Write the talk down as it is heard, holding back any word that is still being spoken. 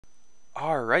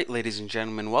Alright, ladies and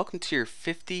gentlemen, welcome to your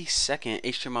 52nd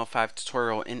HTML5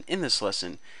 tutorial. And in this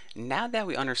lesson, now that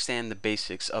we understand the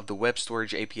basics of the web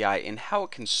storage API and how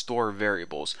it can store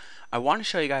variables, I want to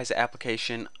show you guys the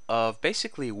application of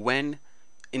basically when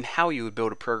and how you would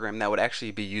build a program that would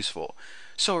actually be useful.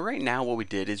 So right now what we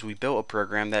did is we built a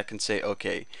program that can say,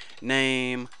 okay,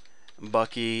 name,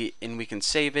 Bucky, and we can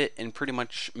save it and pretty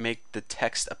much make the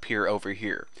text appear over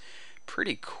here.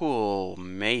 Pretty cool,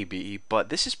 maybe, but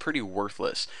this is pretty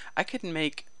worthless.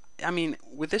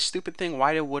 With this stupid thing,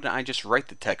 why wouldn't I just write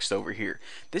the text over here?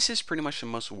 This is pretty much the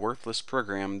most worthless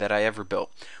program that I ever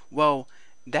built. Well,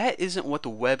 that isn't what the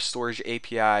web storage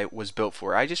API was built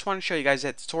for. I just want to show you guys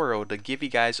that tutorial to give you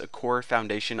guys a core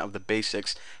foundation of the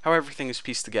basics, how everything is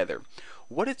pieced together.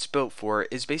 What it's built for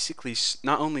is basically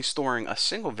not only storing a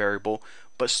single variable,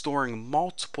 but storing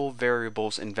multiple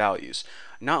variables and values.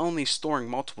 Not only storing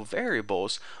multiple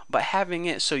variables, but having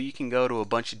it so you can go to a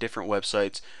bunch of different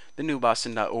websites,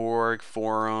 thenewboston.org,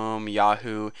 forum,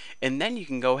 Yahoo, and then you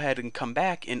can go ahead and come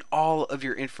back and all of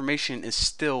your information is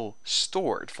still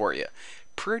stored for you.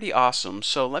 Pretty awesome.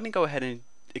 So let me go ahead and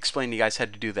explain to you guys how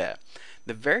to do that.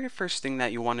 The very first thing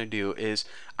that you want to do is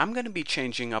I'm going to be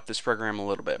changing up this program a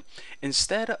little bit.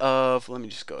 Instead of, let me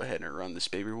just go ahead and run this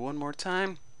baby one more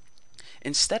time.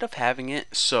 Instead of having it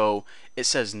so it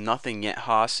says nothing yet,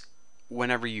 Haas,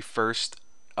 whenever you first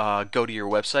go to your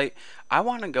website, I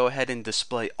want to go ahead and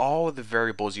display all of the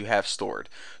variables you have stored.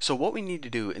 So what we need to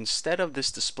do, instead of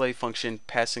this display function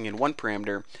passing in one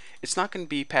parameter, it's not going to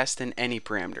be passed in any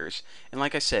parameters. And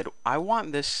like I said, I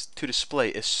want this to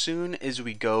display as soon as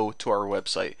we go to our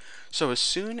website. So as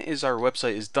soon as our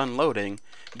website is done loading,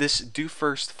 this do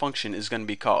first function is going to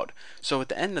be called. So at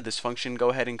the end of this function,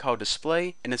 go ahead and call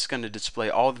display, and it's going to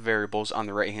display all the variables on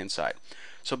the right hand side.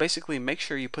 So basically make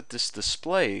sure you put this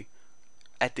display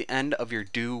at the end of your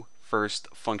do first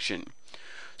function.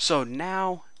 So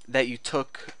now that you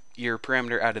took your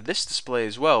parameter out of this display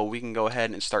as well, we can go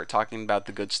ahead and start talking about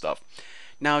the good stuff.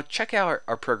 Now check out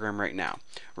our program right now.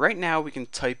 Right now we can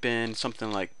type in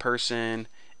something like person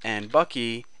and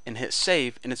Bucky and hit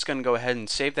save, and it's going to go ahead and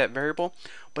save that variable,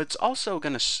 but it's also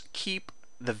going to keep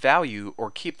the value or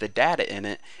keep the data in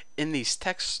it in these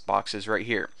text boxes right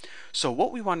here. So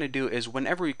what we want to do is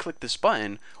whenever we click this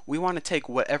button, we want to take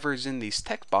whatever's in these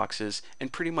text boxes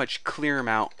and pretty much clear them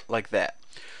out like that.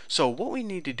 So what we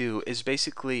need to do is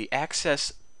basically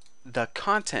access the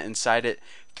content inside it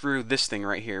through this thing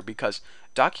right here, because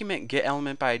document get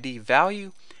element by ID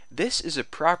value, this is a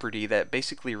property that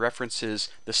basically references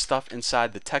the stuff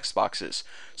inside the text boxes.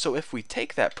 So if we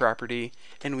take that property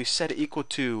and we set it equal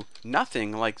to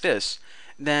nothing like this,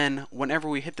 then whenever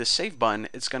we hit the save button,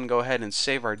 it's going to go ahead and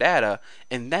save our data,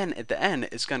 and then at the end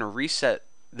it's going to reset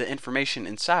the information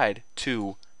inside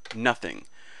to nothing.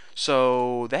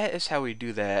 So that is how we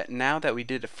do that. Now that we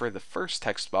did it for the first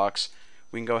text box,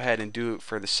 we can go ahead and do it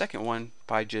for the second one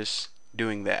by just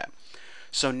doing that.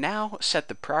 So now set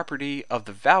the property of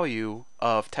the value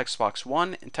of text box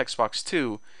 1 and text box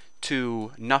 2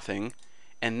 to nothing,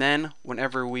 and then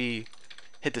whenever we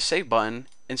hit the save button,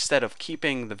 instead of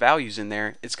keeping the values in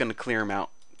there, it's going to clear them out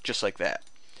just like that.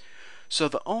 So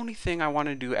the only thing I want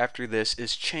to do after this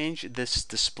is change this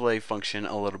display function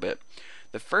a little bit.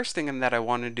 The first thing that I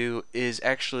want to do is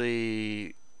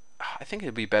actually, I think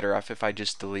it'd be better off if I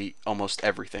just delete almost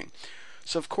everything.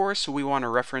 So of course we want to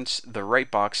reference the right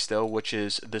box still, which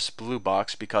is this blue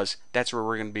box, because that's where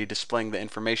we're going to be displaying the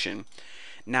information.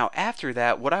 Now after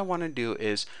that, what I want to do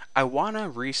is I want to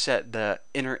reset the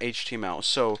inner HTML.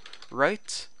 So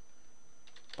right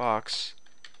box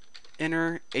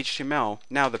inner HTML.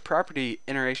 Now the property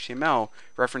inner HTML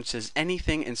references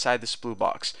anything inside this blue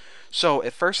box. So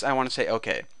at first I want to say,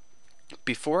 okay,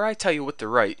 before I tell you what to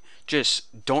write,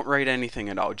 just don't write anything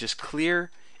at all. Just clear.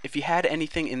 If you had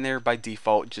anything in there by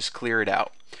default, just clear it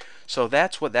out. So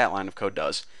that's what that line of code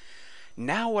does.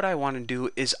 Now what I want to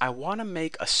do is I want to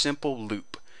make a simple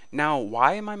loop. Now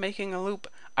why am I making a loop?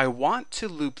 I want to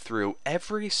loop through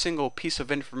every single piece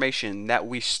of information that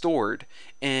we stored,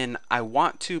 and I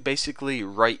want to basically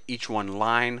write each one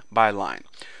line by line.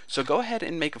 So go ahead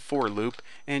and make a for loop,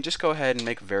 and just go ahead and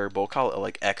make a variable, call it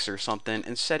like x or something,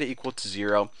 and set it equal to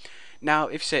 0. Now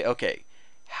if you say, okay,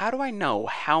 how do I know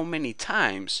how many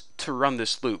times to run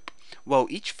this loop? Well,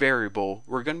 each variable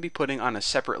we're going to be putting on a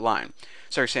separate line.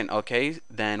 So you're saying, okay,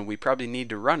 then we probably need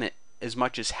to run it as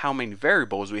much as how many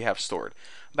variables we have stored.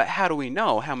 But how do we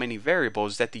know how many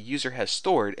variables that the user has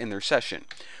stored in their session?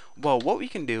 Well, what we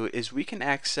can do is we can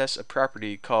access a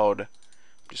property called, I'm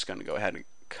just going to go ahead and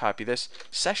copy this,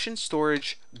 session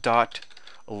storage dot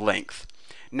length.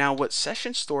 Now what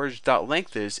session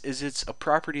storage.length is it's a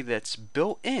property that's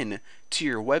built in to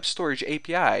your web storage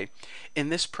API,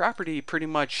 and this property pretty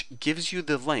much gives you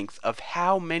the length of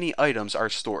how many items are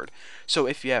stored. So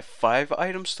if you have 5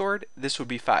 items stored, this would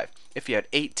be 5. If you had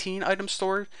 18 items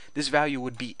stored, this value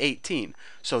would be 18.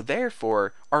 So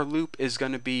therefore, our loop is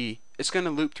going to be, it's going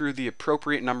to loop through the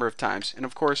appropriate number of times. And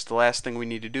of course, the last thing we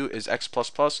need to do is x++,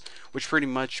 which pretty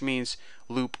much means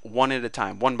loop one at a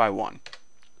time, one by one.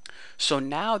 So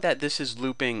now that this is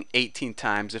looping 18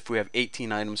 times if we have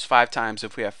 18 items, 5 times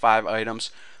if we have 5 items,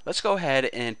 let's go ahead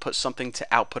and put something to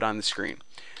output on the screen.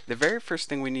 The very first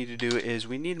thing we need to do is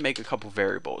we need to make a couple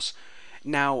variables.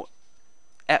 Now,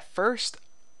 at first,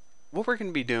 what we're going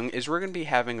to be doing is we're going to be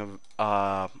having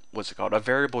a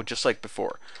variable just like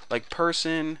before, like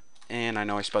person, and I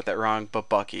know I spelled that wrong, but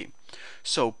Bucky.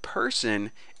 So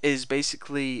person is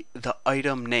basically the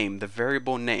item name, the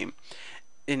variable name.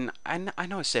 And I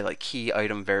know I say like key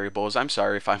item variables. I'm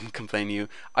sorry if I'm complaining you.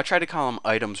 I'll try to call them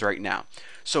items right now.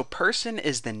 So person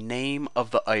is the name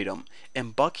of the item,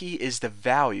 and Bucky is the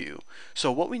value.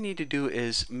 So what we need to do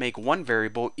is make one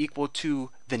variable equal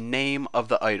to the name of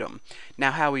the item.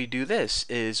 Now how we do this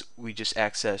is we just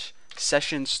access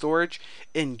session storage,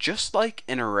 and just like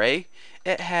an array,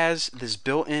 it has this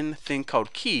built-in thing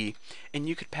called key, and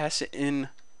you could pass it in,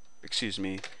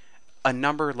 a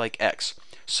number like X.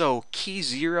 So key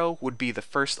 0 would be the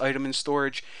first item in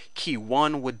storage, key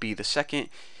 1 would be the second,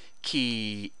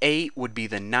 key 8 would be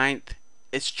the ninth.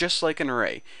 It's just like an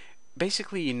array.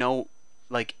 Basically, you know,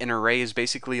 like an array is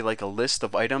basically like a list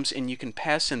of items, and you can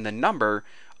pass in the number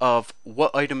of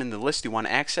what item in the list you want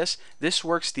to access. This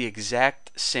works the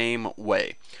exact same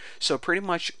way. So pretty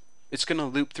much it's going to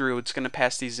loop through, it's going to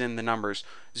pass these in the numbers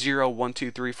 0, 1,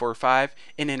 2, 3, 4, 5,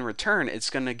 and in return it's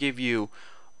going to give you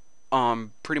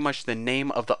pretty much the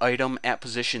name of the item at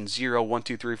position 0, 1,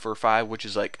 2, 3, 4, 5, which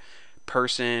is like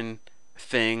person,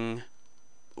 thing,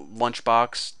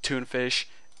 lunchbox, tuna fish.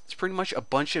 It's pretty much a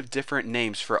bunch of different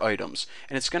names for items,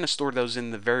 and it's going to store those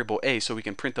in the variable A so we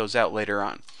can print those out later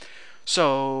on.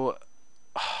 So,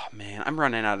 oh man, I'm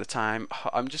running out of time.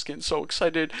 I'm just getting so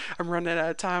excited. I'm running out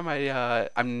of time.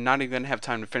 I'm not even gonna have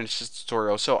time to finish this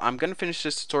tutorial. So I'm gonna finish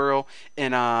this tutorial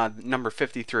in number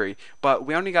 53. But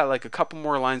we only got like a couple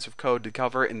more lines of code to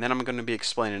cover, and then I'm gonna be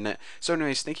explaining it. So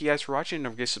anyways, thank you guys for watching.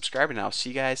 Don't forget to subscribe, and I'll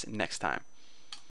see you guys next time.